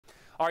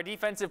Our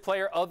defensive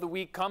player of the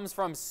week comes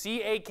from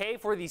CAK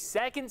for the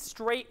second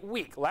straight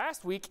week.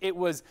 Last week it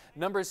was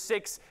number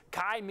 6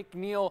 Kai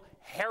McNeil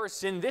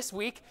Harrison. This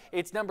week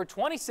it's number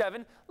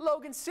 27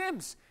 Logan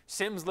Sims.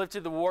 Sims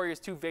lifted the Warriors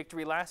to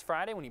victory last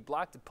Friday when he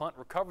blocked a punt,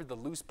 recovered the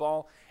loose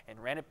ball,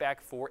 and ran it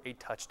back for a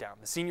touchdown.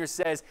 The senior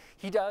says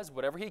he does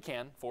whatever he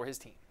can for his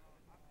team.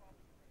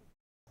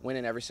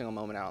 Winning every single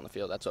moment out on the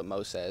field, that's what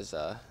Mo says.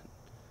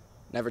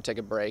 Never take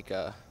a break.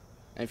 And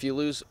if you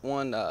lose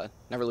one,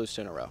 never lose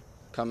 2 in a row.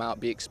 Come out,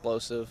 be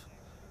explosive,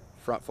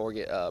 front four,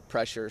 get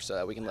pressure so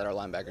that we can let our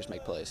linebackers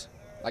make plays.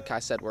 Like Kai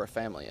said, we're a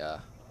family.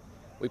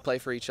 We play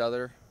for each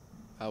other.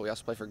 We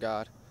also play for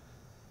God.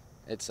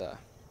 It's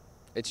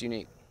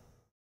unique.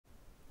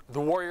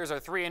 The Warriors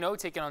are 3-0,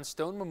 taking on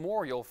Stone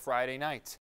Memorial Friday night.